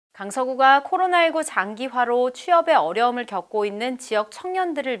강서구가 코로나19 장기화로 취업에 어려움을 겪고 있는 지역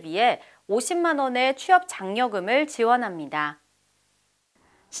청년들을 위해 50만 원의 취업 장려금을 지원합니다.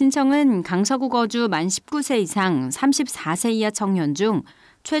 신청은 강서구 거주 만 19세 이상 34세 이하 청년 중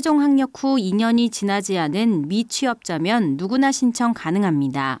최종학력 후 2년이 지나지 않은 미취업자면 누구나 신청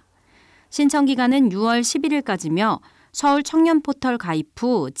가능합니다. 신청 기간은 6월 11일까지며 서울 청년포털 가입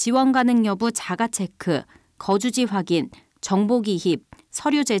후 지원 가능 여부 자가 체크, 거주지 확인, 정보 기입,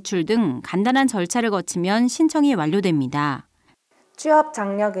 서류 제출 등 간단한 절차를 거치면 신청이 완료됩니다. 취업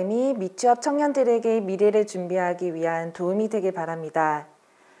장려금이 미취업 청년들에게 미래를 준비하기 위한 도움이 되길 바랍니다.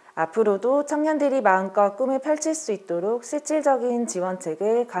 앞으로도 청년들이 마음껏 꿈을 펼칠 수 있도록 실질적인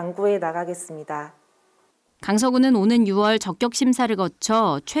지원책을 강구해 나가겠습니다. 강서구는 오는 6월 적격 심사를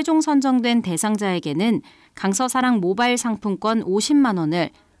거쳐 최종 선정된 대상자에게는 강서사랑 모바일 상품권 50만 원을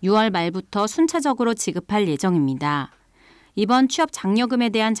 6월 말부터 순차적으로 지급할 예정입니다. 이번 취업 장려금에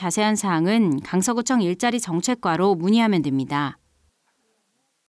대한 자세한 사항은 강서구청 일자리정책과로 문의하면 됩니다.